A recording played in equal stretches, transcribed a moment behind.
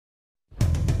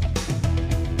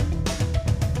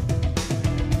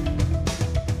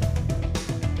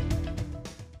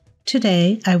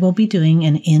Today, I will be doing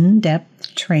an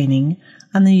in-depth training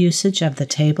on the usage of the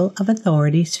Table of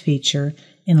Authorities feature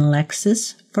in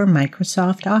Lexis for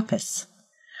Microsoft Office.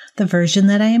 The version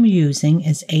that I am using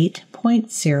is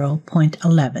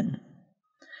 8.0.11.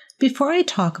 Before I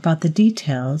talk about the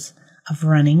details of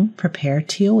running Prepare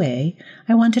TOA,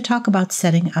 I want to talk about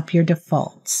setting up your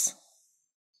defaults.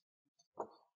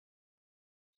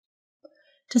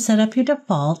 To set up your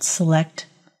defaults, select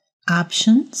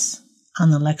Options on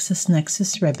the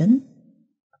LexisNexis ribbon.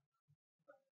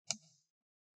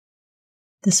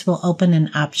 This will open an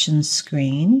options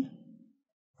screen.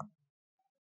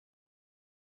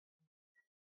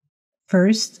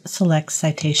 First, select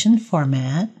Citation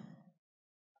Format,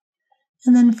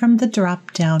 and then from the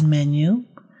drop-down menu,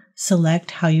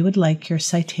 select how you would like your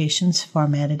citations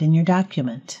formatted in your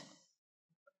document.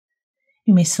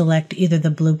 You may select either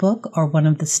the Blue Book or one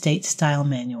of the state style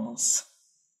manuals.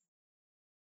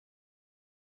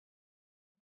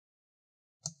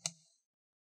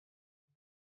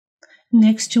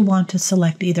 Next, you'll want to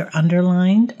select either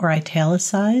underlined or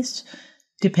italicized,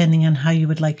 depending on how you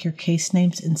would like your case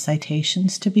names and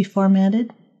citations to be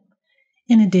formatted.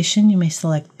 In addition, you may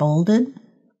select bolded,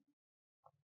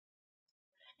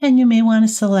 and you may want to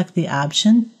select the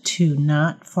option to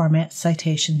not format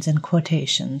citations and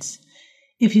quotations.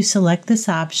 If you select this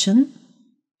option,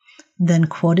 then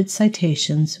quoted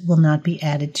citations will not be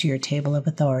added to your Table of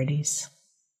Authorities.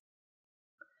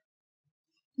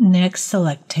 Next,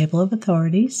 select Table of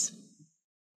Authorities.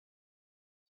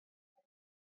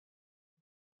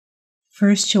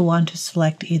 First, you'll want to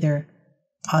select either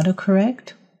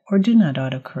Autocorrect or Do Not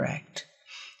Autocorrect.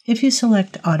 If you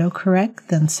select Autocorrect,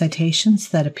 then citations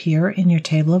that appear in your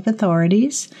Table of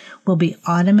Authorities will be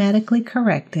automatically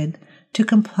corrected to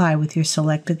comply with your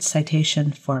selected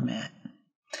citation format.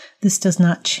 This does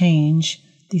not change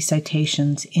the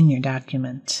citations in your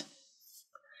document.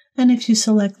 And if you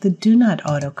select the Do Not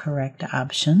Autocorrect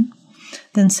option,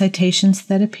 then citations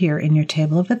that appear in your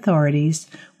Table of Authorities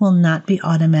will not be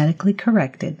automatically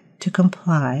corrected to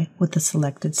comply with the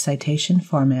selected citation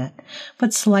format,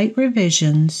 but slight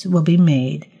revisions will be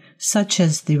made, such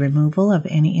as the removal of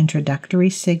any introductory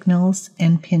signals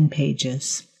and pin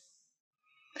pages.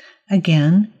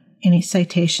 Again, any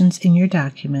citations in your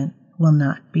document will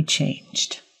not be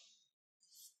changed.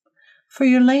 For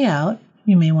your layout,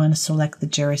 you may want to select the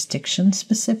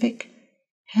jurisdiction-specific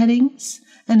headings,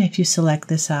 and if you select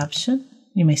this option,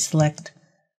 you may select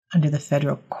under the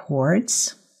federal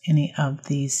courts any of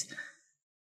these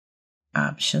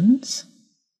options,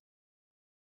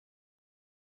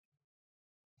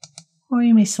 or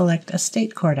you may select a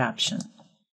state court option.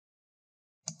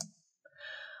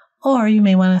 Or you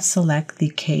may want to select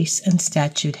the case and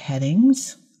statute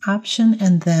headings option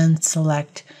and then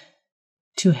select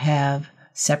to have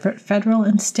separate federal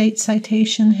and state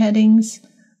citation headings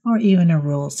or even a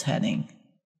rules heading.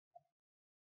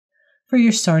 For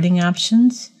your sorting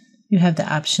options, you have the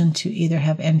option to either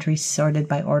have entries sorted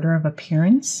by order of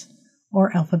appearance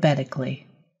or alphabetically.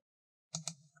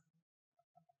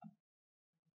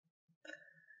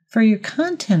 For your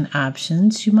content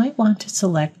options, you might want to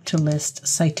select to list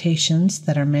citations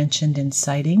that are mentioned in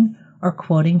citing or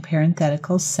quoting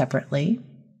parentheticals separately.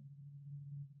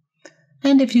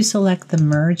 And if you select the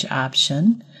Merge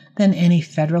option, then any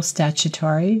federal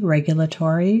statutory,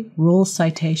 regulatory, rule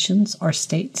citations, or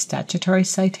state statutory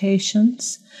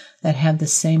citations that have the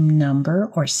same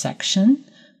number or section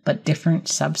but different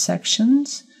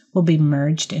subsections will be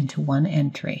merged into one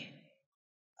entry.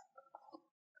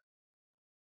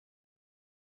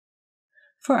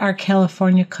 For our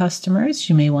California customers,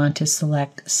 you may want to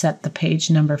select Set the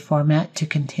Page Number Format to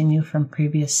continue from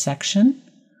previous section.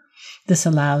 This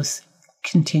allows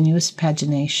continuous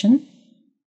pagination.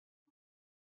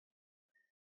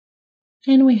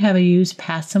 And we have a Use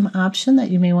PASM option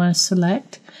that you may want to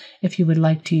select if you would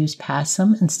like to use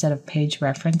PASM instead of page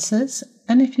references.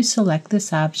 And if you select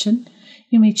this option,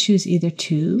 you may choose either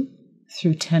 2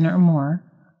 through 10 or more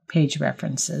page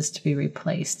references to be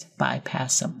replaced by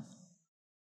PASM.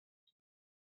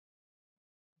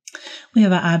 We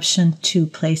have an option to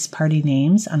place party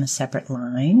names on a separate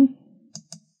line,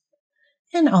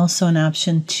 and also an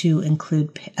option to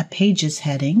include a pages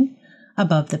heading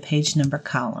above the page number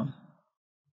column.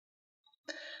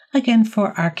 Again,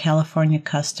 for our California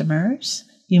customers,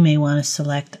 you may want to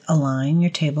select Align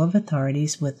your Table of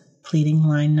Authorities with pleading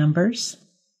line numbers.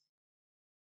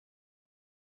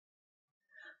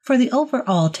 For the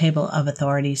overall Table of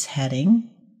Authorities heading,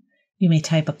 you may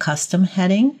type a custom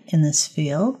heading in this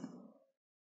field,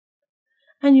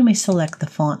 and you may select the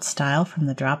font style from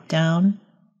the drop-down,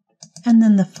 and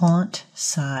then the font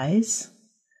size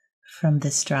from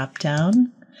this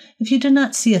drop-down. If you do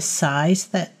not see a size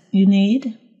that you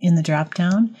need in the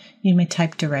drop-down, you may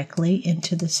type directly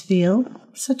into this field,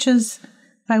 such as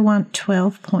if I want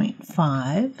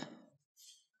 12.5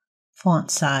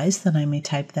 font size, then I may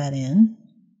type that in.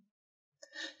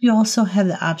 You also have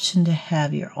the option to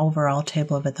have your overall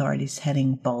table of authorities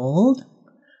heading bold,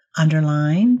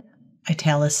 underlined,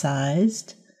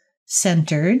 italicized,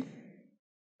 centered,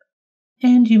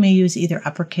 and you may use either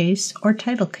uppercase or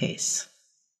title case.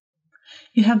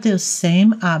 You have those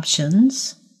same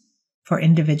options for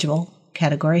individual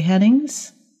category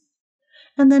headings,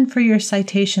 and then for your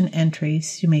citation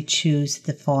entries, you may choose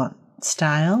the font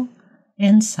style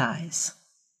and size.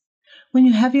 When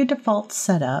you have your defaults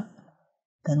set up,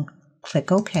 then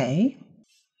click OK,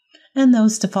 and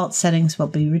those default settings will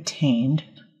be retained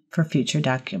for future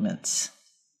documents.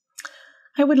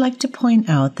 I would like to point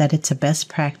out that it's a best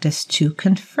practice to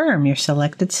confirm your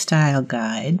selected style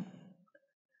guide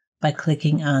by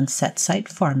clicking on Set Site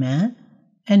Format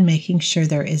and making sure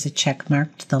there is a check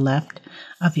mark to the left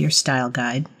of your style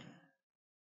guide.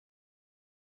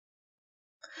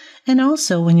 And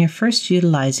also, when you're first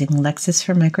utilizing Lexis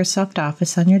for Microsoft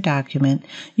Office on your document,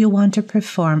 you'll want to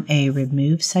perform a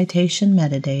Remove Citation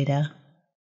Metadata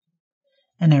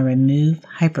and a Remove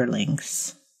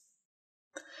Hyperlinks.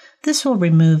 This will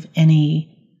remove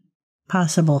any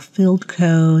possible field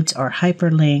codes or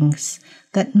hyperlinks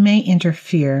that may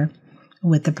interfere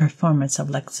with the performance of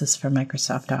Lexis for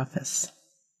Microsoft Office.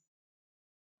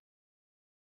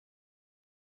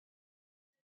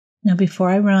 Now, before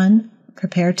I run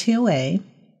Prepare TOA,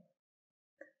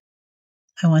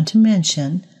 I want to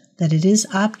mention that it is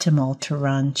optimal to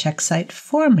run Check Site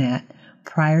Format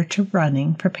prior to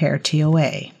running Prepare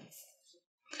TOA.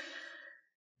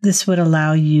 This would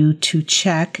allow you to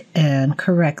check and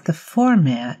correct the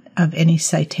format of any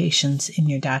citations in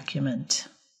your document.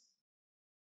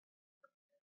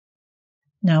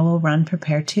 Now we'll run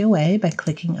Prepare TOA by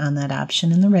clicking on that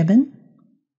option in the ribbon.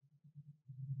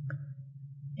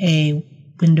 A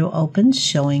window opens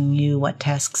showing you what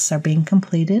tasks are being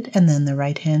completed, and then the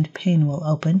right-hand pane will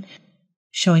open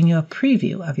showing you a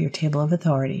preview of your table of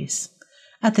authorities.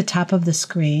 At the top of the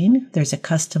screen, there's a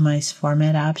Customize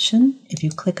Format option. If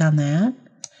you click on that,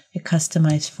 a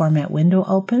Customize Format window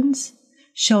opens,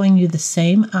 showing you the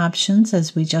same options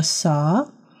as we just saw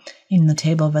in the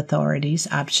Table of Authorities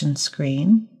option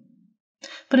screen.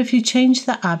 But if you change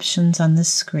the options on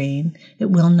this screen,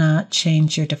 it will not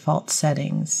change your default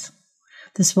settings.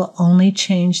 This will only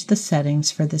change the settings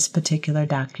for this particular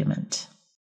document.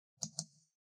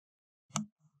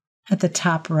 At the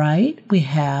top right, we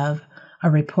have a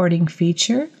reporting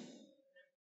feature.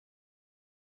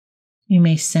 You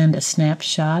may send a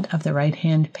snapshot of the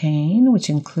right-hand pane, which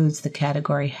includes the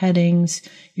category headings,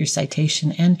 your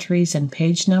citation entries, and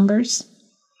page numbers,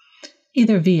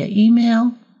 either via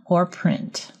email or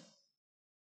print.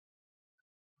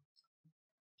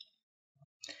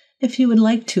 If you would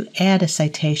like to add a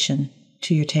citation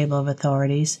to your table of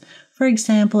authorities, for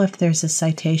example, if there's a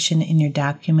citation in your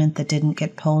document that didn't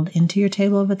get pulled into your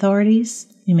table of authorities,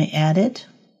 you may add it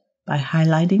by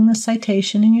highlighting the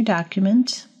citation in your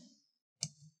document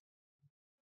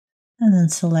and then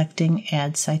selecting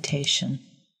Add Citation.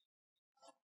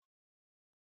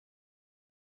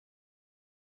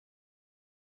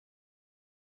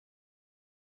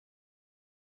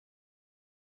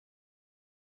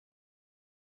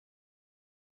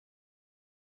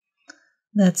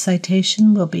 That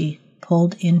citation will be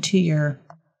pulled into your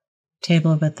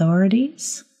table of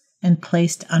authorities and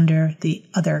placed under the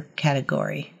Other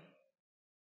category.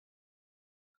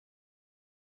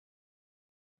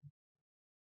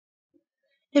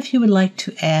 If you would like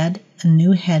to add a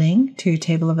new heading to your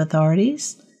table of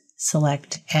authorities,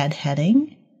 select Add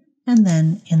Heading, and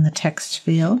then in the text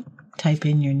field, type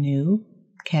in your new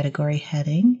category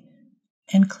heading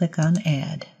and click on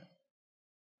Add.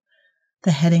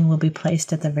 The heading will be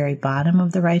placed at the very bottom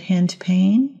of the right-hand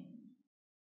pane.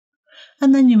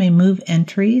 And then you may move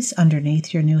entries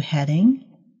underneath your new heading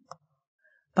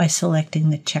by selecting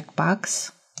the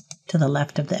checkbox to the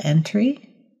left of the entry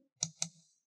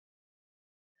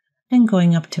and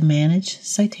going up to Manage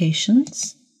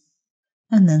Citations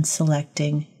and then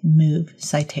selecting Move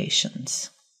Citations.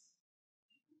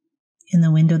 In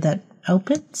the window that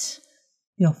opens,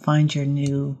 you'll find your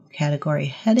new category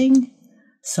heading,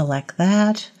 select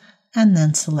that, and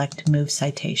then select Move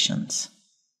Citations.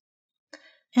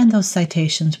 And those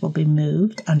citations will be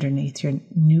moved underneath your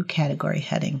new category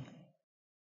heading.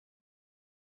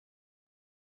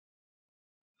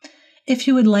 If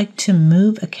you would like to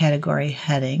move a category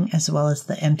heading as well as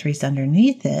the entries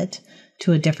underneath it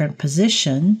to a different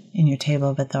position in your table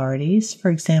of authorities,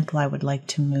 for example, I would like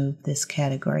to move this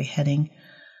category heading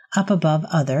up above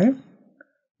Other,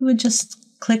 you would just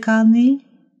click on the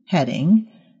heading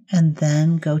and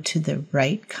then go to the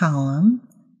right column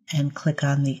and click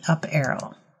on the up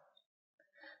arrow.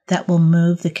 That will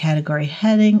move the category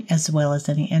heading as well as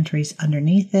any entries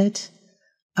underneath it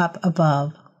up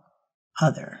above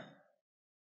Other.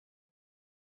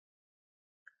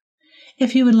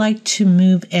 If you would like to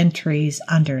move entries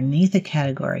underneath a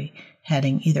category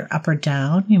heading either up or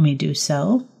down, you may do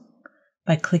so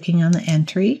by clicking on the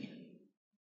entry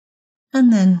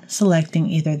and then selecting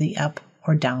either the up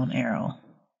or down arrow.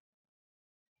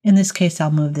 In this case,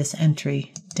 I'll move this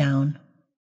entry down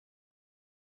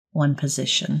one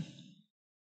position.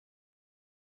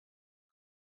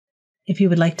 If you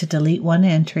would like to delete one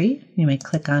entry, you may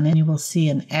click on it and you will see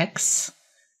an X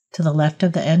to the left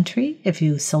of the entry. If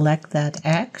you select that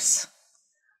X,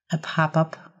 a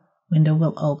pop-up window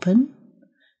will open,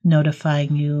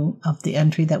 notifying you of the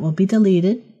entry that will be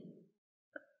deleted,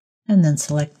 and then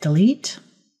select Delete,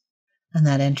 and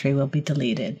that entry will be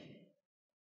deleted.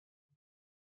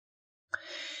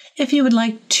 If you would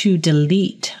like to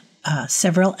delete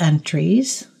several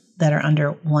entries that are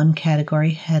under one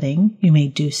category heading, you may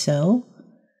do so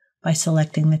by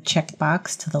selecting the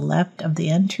checkbox to the left of the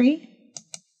entry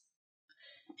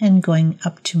and going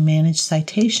up to Manage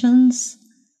Citations,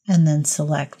 and then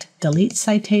select Delete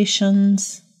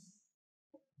Citations,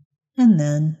 and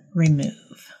then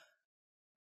Remove.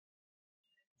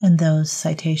 And those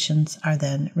citations are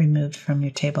then removed from your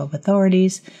table of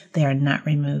authorities. They are not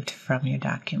removed from your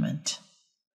document.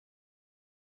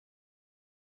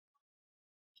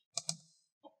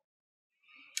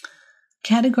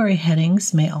 Category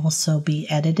headings may also be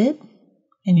edited,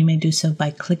 and you may do so by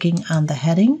clicking on the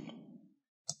heading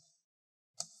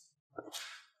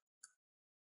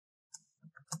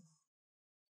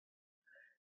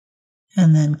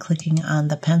and then clicking on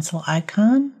the pencil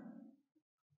icon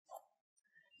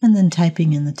and then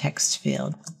typing in the text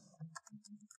field.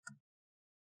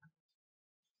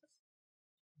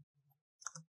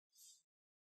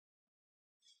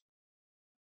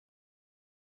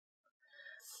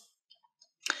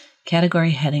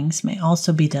 Category headings may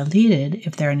also be deleted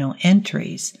if there are no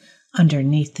entries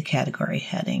underneath the category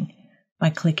heading by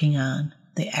clicking on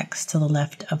the X to the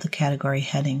left of the category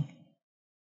heading.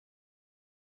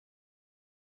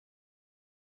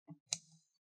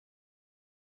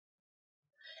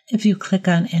 If you click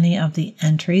on any of the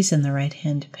entries in the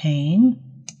right-hand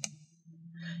pane,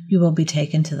 you will be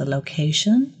taken to the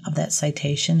location of that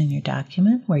citation in your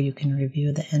document where you can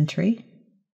review the entry,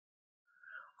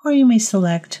 or you may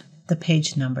select the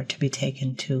page number to be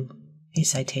taken to a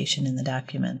citation in the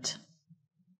document.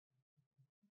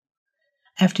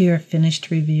 After you're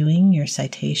finished reviewing your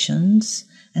citations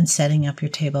and setting up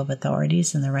your table of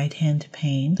authorities in the right-hand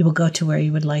pane, you will go to where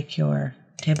you would like your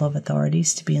table of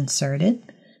authorities to be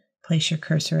inserted. Place your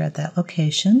cursor at that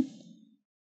location,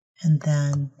 and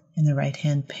then in the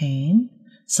right-hand pane,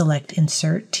 select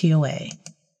Insert TOA.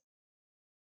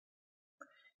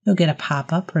 You'll get a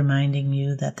pop-up reminding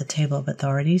you that the table of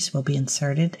authorities will be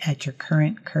inserted at your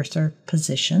current cursor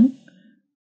position.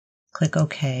 Click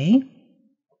OK.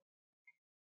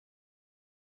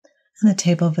 And the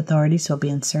table of authorities will be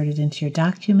inserted into your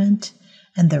document,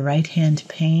 and the right-hand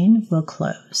pane will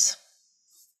close.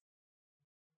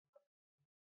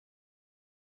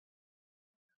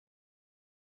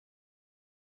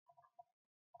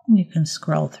 And you can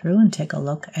scroll through and take a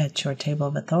look at your table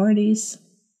of authorities.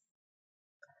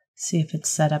 See if it's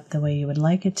set up the way you would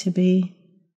like it to be.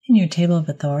 In your table of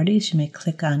authorities, you may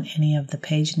click on any of the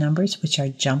page numbers, which are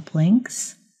jump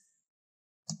links,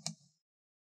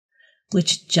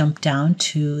 which jump down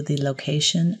to the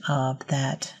location of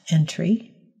that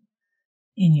entry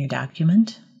in your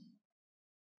document.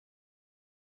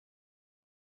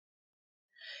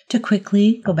 To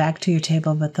quickly go back to your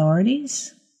table of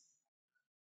authorities,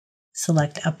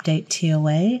 select Update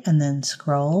TOA and then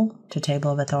scroll to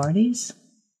Table of Authorities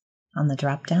on the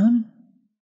drop-down.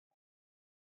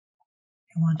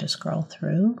 You want to scroll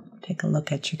through, take a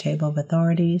look at your Table of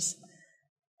Authorities.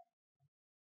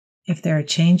 If there are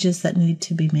changes that need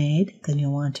to be made, then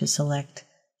you'll want to select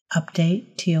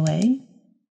Update TOA.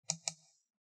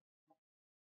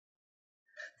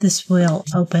 This will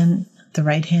open the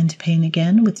right-hand pane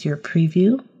again with your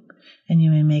preview, and you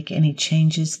may make any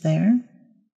changes there.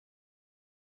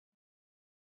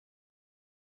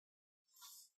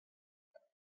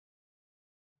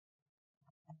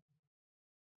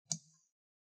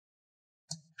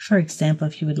 For example,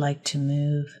 if you would like to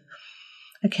move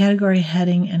a category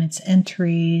heading and its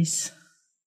entries.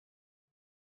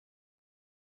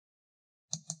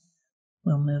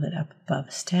 We'll move it up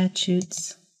above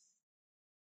statutes.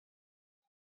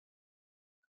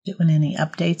 When any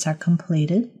updates are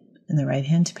completed in the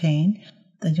right-hand pane,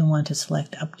 then you'll want to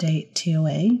select Update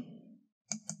TOA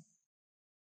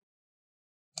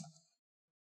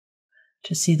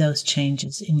to see those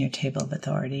changes in your table of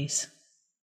authorities.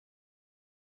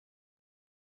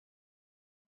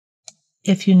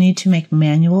 If you need to make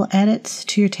manual edits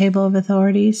to your table of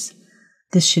authorities,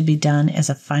 this should be done as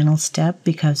a final step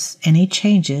because any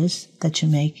changes that you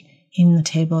make in the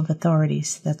table of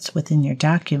authorities that's within your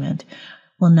document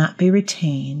will not be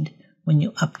retained when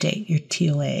you update your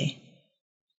TOA.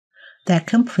 That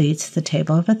completes the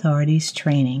table of authorities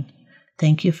training.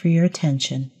 Thank you for your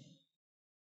attention.